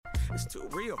It's too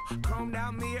real. Chrome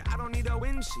down mirror, I don't need a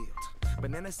windshield.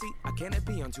 Banana seat, a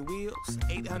canopy on two wheels.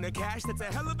 800 cash, that's a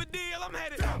hell of a deal. I'm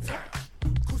headed downtown,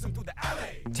 cruising through the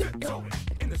alley, tiptoeing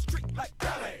in the street like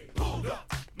ballet. Pulled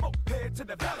up, moped to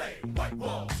the valet. White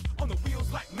walls on the wheels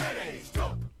like mayonnaise.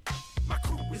 Dope, my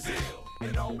crew is ill,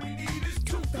 and all we need is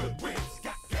two good wins.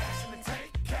 Got gas in the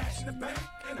tank, cash in the bank,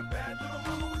 and a bad little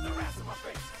mama with her ass in my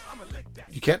face. I'ma lick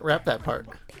that. You can't rap that part.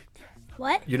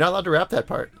 What? You're not allowed to rap that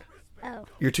part. Oh.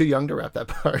 You're too young to rap that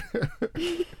part.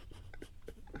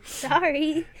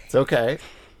 Sorry. It's okay.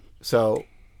 So,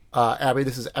 Abby,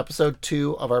 this is episode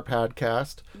 2 of our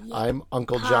podcast. Yeah. I'm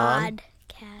Uncle John.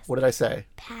 Podcast. What did I say?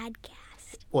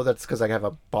 Podcast. Well, that's because I have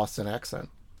a Boston accent.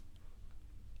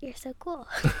 You're so cool.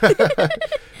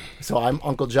 So I'm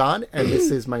Uncle John, and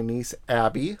this is my niece,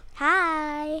 Abby.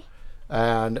 Hi.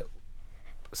 And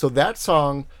so that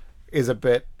song is a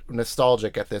bit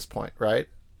nostalgic at this point, right?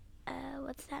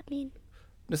 What's that mean?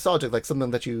 Nostalgic, like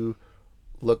something that you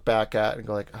look back at and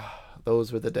go like, oh,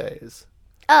 those were the days.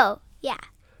 Oh, yeah.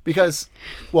 Because,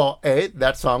 well,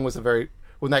 that song was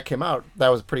when that came out, that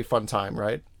was a pretty fun time,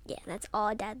 right? Yeah, that's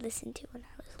all Dad listened to when I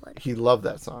was little. He loved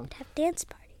that song. To have dance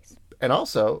parties. And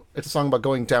also, it's a song about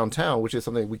going downtown, which is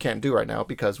something we can't do right now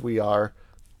because we are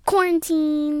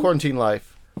Quarantine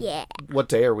life. Yeah. What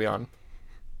day are we on?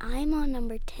 I'm on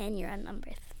number 10. You're on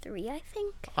number 3, I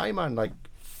think. I'm on like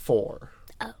 4.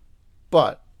 Oh.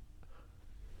 But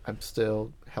I'm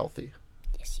still healthy.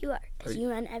 Yes, you are. Because you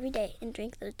run every day and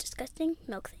drink those disgusting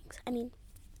milk things. I mean,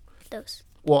 those.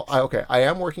 Well, I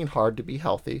am working hard to be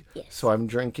healthy. Yes. So I'm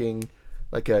drinking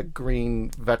like a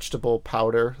green vegetable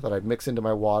powder that I mix into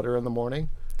my water in the morning.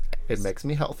 It makes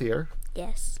me healthier.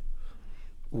 Yes.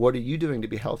 What are you doing to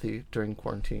be healthy during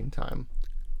quarantine time?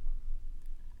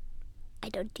 I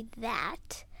don't do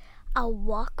that. I'll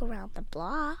walk around the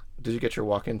block. Did you get your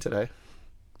walk in today?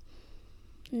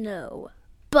 No.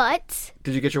 But,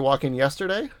 Did you get your walk in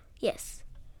yesterday? yes.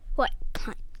 What?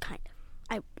 Kind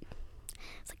of. It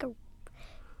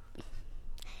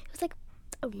was like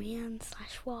a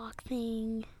ran/walk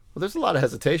thing. Well, there's a lot of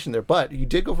hesitation there, but you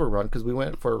did go for a run because we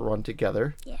went for a run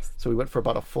together. Yes. So we went for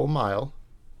about a full mile.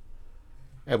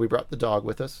 And we brought the dog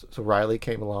with us. So Riley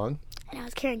came along. And I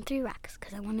was carrying 3 rocks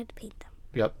because I wanted to paint them.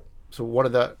 Yep. So one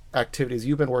of the activities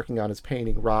you've been working on is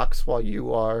painting rocks while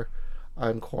you are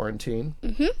on quarantine.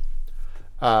 Mm-hmm.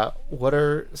 What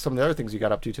are some of the other things you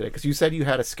got up to today? Because you said you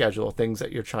had a schedule of things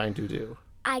that you're trying to do.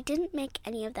 I didn't make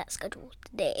any of that schedule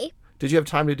today. Did you have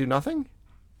time to do nothing?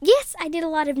 Yes, I did a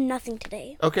lot of nothing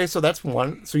today. Okay, so that's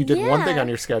one. So you did one thing on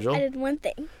your schedule. I did one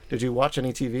thing. Did you watch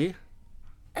any TV?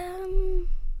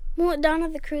 Well, Dawn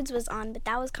of the Crudes was on, but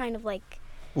that was kind of like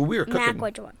Well, we were cooking.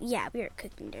 Yeah, we were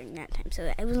cooking during that time,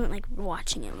 so I wasn't like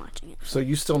watching it. So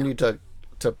you still need to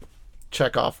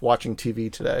check off watching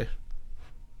TV today.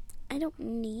 I don't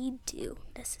need to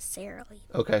necessarily.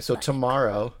 Okay, so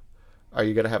tomorrow, are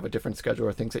you going to have a different schedule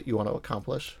or things that you want to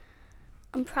accomplish?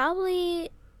 The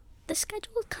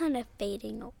schedule is kind of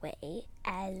fading away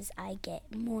as I get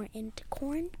more into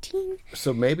quarantine.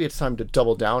 So maybe it's time to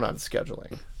double down on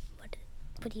scheduling.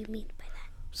 What do you mean by that?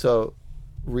 So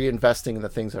reinvesting in the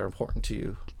things that are important to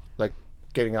you, like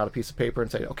getting out a piece of paper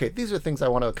and saying, okay, these are things I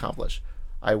want to accomplish.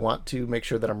 I want to make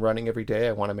sure that I'm running every day.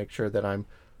 I want to make sure that I'm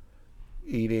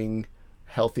eating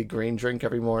healthy green drink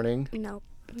every morning. No,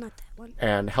 not that one.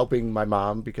 And helping my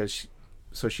mom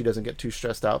so she doesn't get too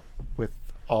stressed out with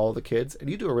all the kids. And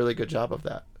you do a really good job of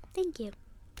that. Thank you.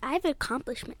 I have an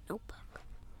accomplishment notebook.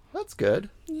 That's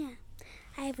good. Yeah.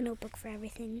 I have a notebook for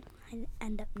everything. I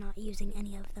end up not using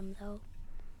any of them, though.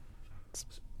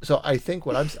 So I think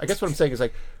what I'm saying is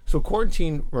like, so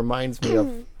quarantine reminds me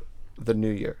of the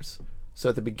New Year's. So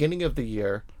at the beginning of the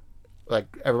year, like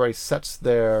everybody sets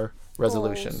their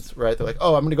resolutions, right? They're like,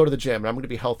 oh, I'm going to go to the gym and I'm going to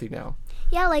be healthy now.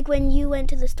 Yeah, like when you went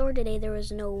to the store today, there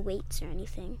was no weights or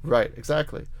anything. Right,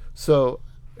 exactly. So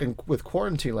with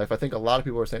quarantine life, I think a lot of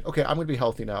people are saying, okay, I'm going to be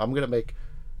healthy now. I'm going to make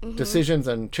decisions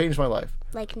and change my life.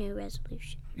 Like new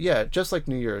resolution. Yeah, just like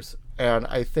New Year's. And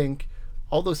I think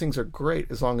all those things are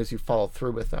great as long as you follow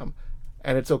through with them.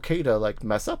 And it's okay to like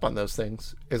mess up on those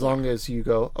things as long as you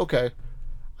go, okay,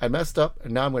 I messed up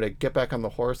and now I'm going to get back on the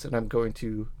horse and I'm going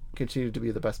to continue to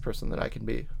be the best person that I can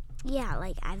be. Yeah,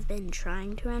 like I've been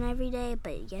trying to run every day,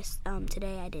 but yes,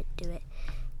 today I didn't do it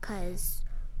because,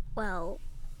 well,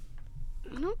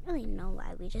 I don't really know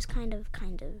why. We just kind of.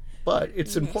 But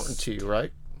it's important to you,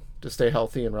 right? To stay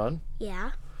healthy and run?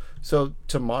 Yeah. So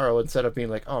tomorrow, instead of being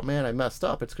like, oh man, I messed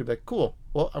up, it's going to be like, cool.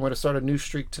 Well, I'm going to start a new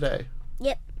streak today.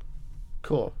 Yep.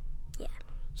 Cool. Yeah.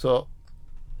 So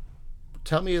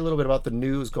tell me a little bit about the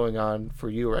news going on for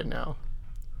you right now.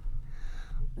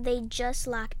 they just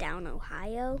locked down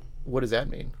Ohio. What does that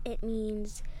mean? It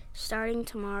means starting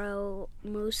tomorrow,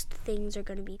 most things are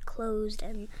going to be closed,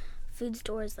 and food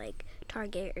stores like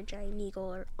Target or Giant Eagle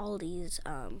or Aldi's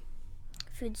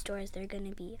food stores, they're going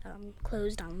to be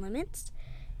closed on limits,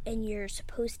 and you're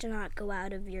supposed to not go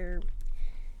out of your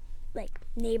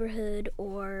neighborhood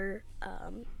or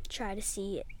try to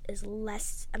see as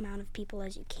less amount of people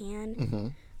as you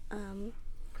can.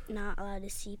 Not allowed to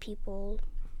see people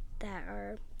that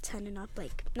are 10 and up,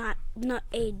 not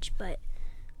age, but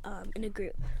in a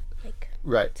group,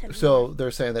 right. 10 So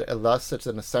they're saying that unless it's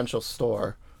an essential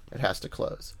store, it has to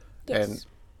close. Yes.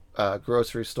 And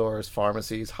grocery stores,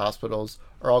 pharmacies, hospitals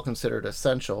are all considered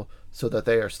essential, so that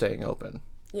they are staying open.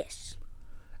 Yes.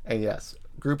 And yes,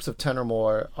 groups of 10 or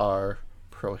more are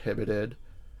prohibited.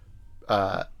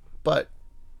 But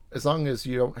as long as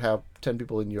you don't have 10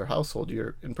 people in your household,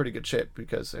 you're in pretty good shape,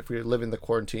 because if you're living the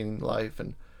quarantine life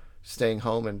and staying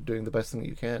home and doing the best thing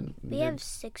you can. We have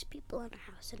 6 people in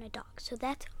our house and a dog, so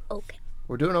that's okay.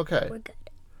 We're doing okay. We're good.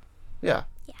 Yeah.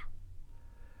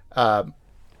 Yeah.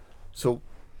 So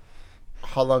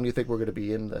how long do you think we're going to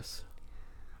be in this?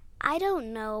 I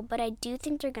don't know, but I do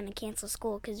think they're going to cancel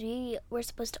school, because we were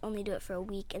supposed to only do it for a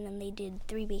week, and then they did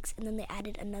 3 weeks, and then they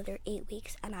added another 8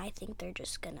 weeks, and I think they're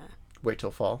just going to... Wait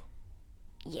till fall?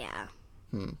 Yeah.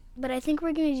 But I think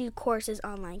we're going to do courses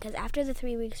online, because after the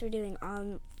 3 weeks, we're doing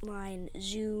online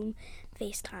Zoom,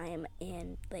 FaceTime,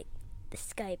 and the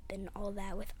Skype and all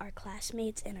that with our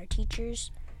classmates and our teachers.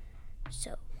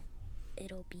 So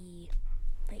it'll be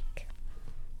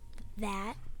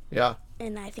that. Yeah.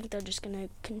 And I think they're just going to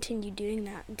continue doing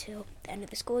that until the end of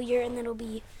the school year, and then it'll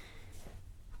be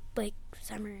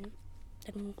summer, and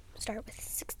then we'll start with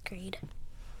 6th grade.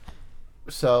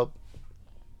 So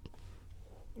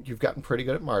you've gotten pretty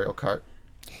good at Mario Kart.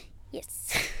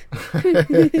 Yes.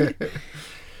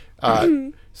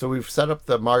 So we've set up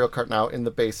the Mario Kart now in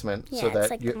the basement. Yeah, so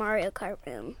that it's the Mario Kart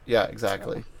room. Yeah,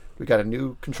 exactly. So. We got a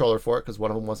new controller for it because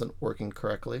one of them wasn't working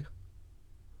correctly.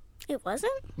 It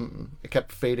wasn't? It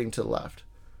kept fading to the left.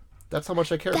 That's how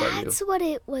much I care about you. That's what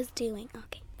it was doing.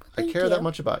 Okay. Well, I care that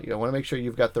much about you. I want to make sure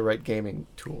you've got the right gaming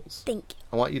tools. Thank you.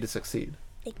 I want you to succeed.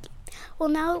 Thank you. Well,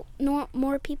 now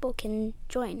more people can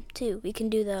join, too. We can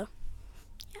do the...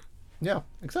 Yeah,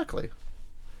 exactly.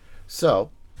 So,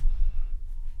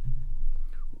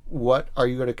 what are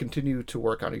you going to continue to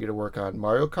work on? Are you going to work on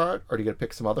Mario Kart, or are you going to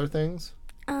pick some other things?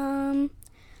 I'm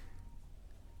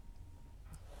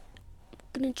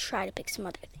going to try to pick some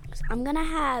other things. I'm going to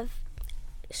have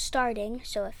starting,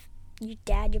 so if you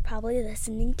dad, you're probably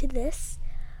listening to this,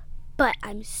 but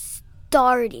I'm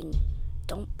starting,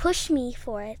 don't push me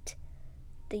for it,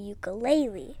 the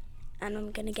ukulele, and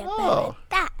I'm going to get better at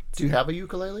that. Do you have a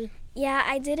ukulele? Yeah,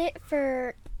 I did it for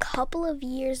a couple of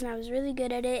years, and I was really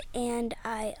good at it, and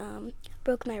I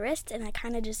broke my wrist, and I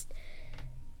kind of just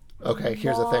Okay,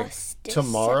 here's the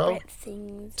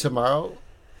thing. Tomorrow,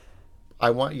 I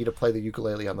want you to play the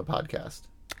ukulele on the podcast.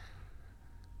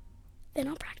 Then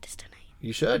I'll practice tonight.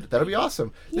 You should. That'll be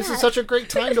awesome. Yeah. This is such a great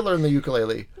time to learn the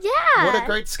ukulele. Yeah. What a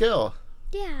great skill.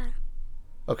 Yeah.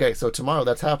 Okay, so tomorrow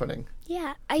that's happening.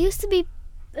 Yeah. I used to be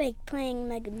playing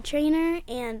Meghan Trainor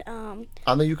and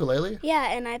on the ukulele?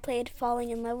 Yeah, and I played Falling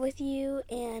in Love with You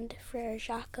and Frere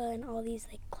Jacques and all these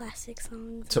classic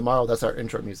songs. Tomorrow that's our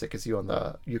intro music, is you on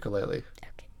the ukulele.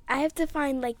 Okay. I have to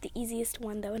find the easiest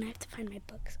one though, and I have to find my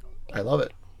books. I love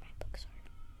it. My books are...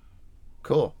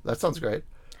 Cool. That sounds great.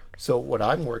 So what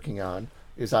I'm working on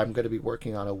is I'm going to be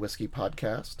working on a whiskey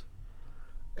podcast.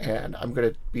 And I'm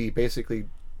going to be basically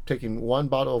taking one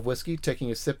bottle of whiskey, taking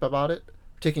a sip,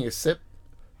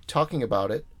 talking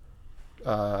about it,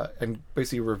 and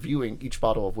basically reviewing each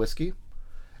bottle of whiskey,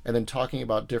 and then talking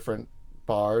about different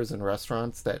bars and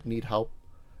restaurants that need help,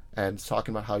 and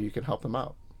talking about how you can help them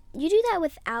out. You do that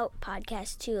without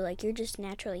podcasts too. You're just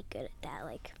naturally good at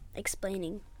that,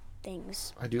 explaining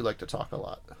things. I do like to talk a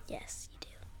lot. Yes, you do.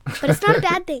 But it's not a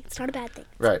bad thing. It's not a bad thing.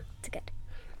 Right. It's good.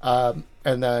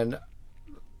 And then,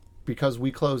 because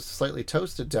we closed Slightly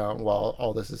Toasted down while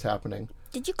all this is happening.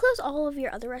 Did you close all of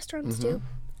your other restaurants too?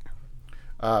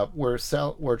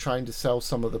 We're trying to sell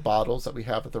some of the bottles that we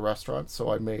have at the restaurant.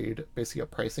 So I made basically a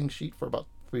pricing sheet for about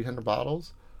 300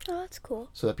 bottles. Oh, that's cool.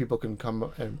 So that people can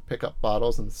come and pick up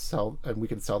bottles and sell, and we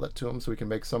can sell that to them so we can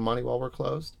make some money while we're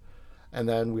closed. And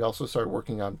then we also started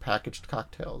working on packaged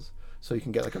cocktails. So you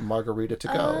can get a margarita to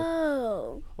go.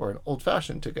 Oh. Or an old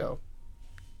fashioned to go.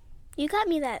 You got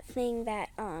me that thing that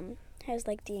has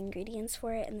the ingredients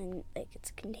for it, and then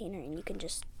it's a container and you can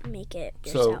just make it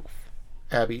yourself.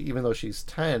 So Abby, even though she's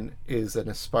 10, is an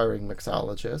aspiring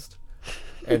mixologist.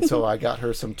 And so I got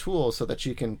her some tools so that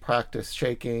she can practice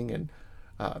shaking and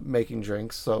making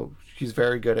drinks, so she's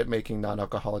very good at making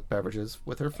non-alcoholic beverages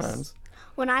with her friends.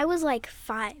 When I was like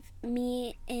 5,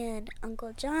 me and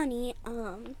Uncle Johnny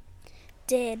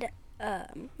did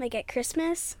like at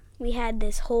Christmas, we had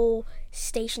this whole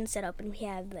station set up, and we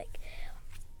had like,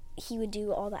 he would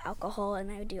do all the alcohol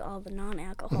and I would do all the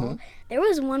non-alcohol. There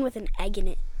was one with an egg in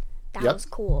it. That was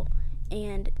cool.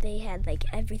 And they had like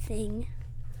everything.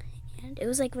 And it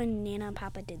was like when Nana and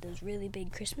Papa did those really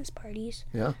big Christmas parties.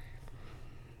 Yeah.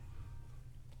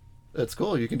 It's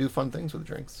cool. You can do fun things with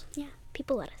drinks. Yeah,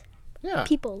 people let us. Yeah.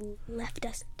 People left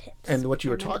us tips. And what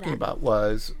you were I remember talking that. about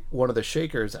was one of the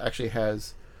shakers actually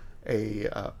has a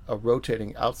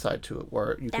rotating outside to it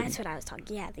where you can, That's what I was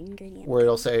talking. Yeah, the ingredients. where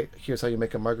it'll say, here's how you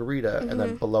make a margarita, and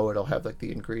then below it'll have like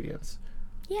the ingredients.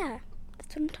 Yeah,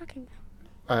 that's what I'm talking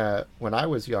about. When I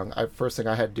was young, first thing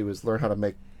I had to do was learn how to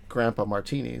make Grandpa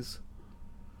martinis,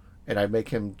 and I'd make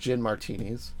him gin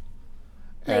martinis.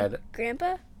 And Like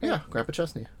Grandpa? yeah, Grandpa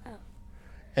Chesney. Oh.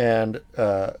 And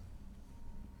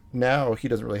now he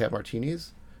doesn't really have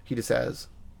martinis. He just has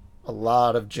a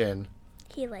lot of gin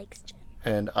He likes gin.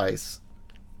 and ice.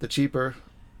 The cheaper,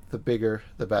 the bigger,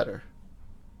 the better.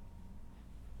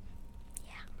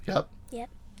 Yeah. Yep. Yep.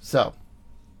 So,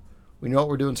 we know what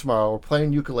we're doing tomorrow. We're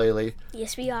playing ukulele.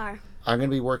 Yes, we are. I'm going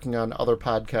to be working on other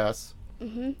podcasts.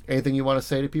 Mm-hmm. Anything you want to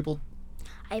say to people?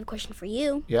 I have a question for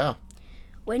you. Yeah.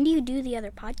 When do you do the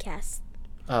other podcasts?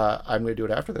 I'm going to do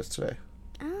it after this today.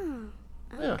 Oh,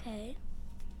 Yeah. okay.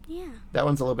 Yeah. That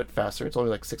one's a little bit faster. It's only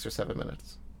like 6 or 7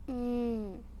 minutes.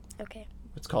 Okay.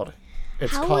 It's called...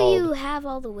 How will you have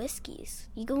all the whiskeys?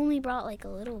 You only brought like a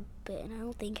little bit, and I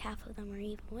don't think half of them are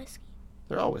even whiskey.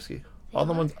 They're all whiskey. All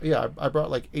the ones... Yeah, I brought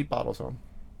like 8 bottles home.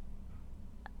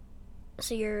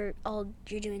 So you're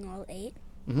doing all 8?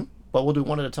 Mm-hmm. But we'll do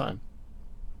one at a time.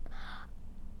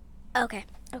 Okay.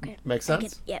 Okay. Makes I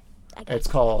sense? get- Yep. I got It's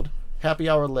it. called Happy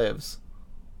Hour Lives.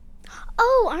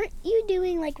 Oh, aren't you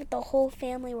doing like with the whole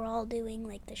family? We're all doing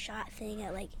like the shot thing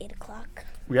at like 8 o'clock.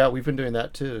 Yeah, we've been doing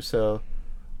that too. So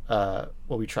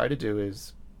what we try to do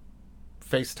is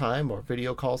FaceTime or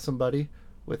video call somebody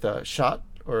with a shot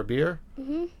or a beer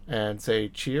and say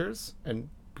cheers. And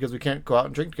because we can't go out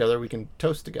and drink together, we can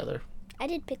toast together. I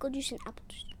did pickle juice and apple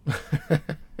juice.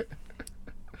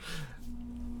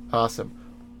 Awesome.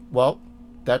 Well,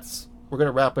 we're going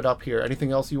to wrap it up here.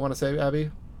 Anything else you want to say,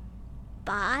 Abby?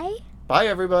 Bye. Bye,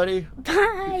 everybody.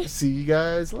 Bye. See you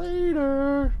guys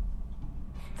later.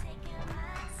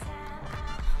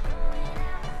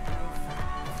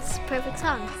 It's a perfect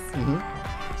song.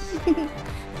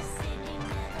 Mm-hmm.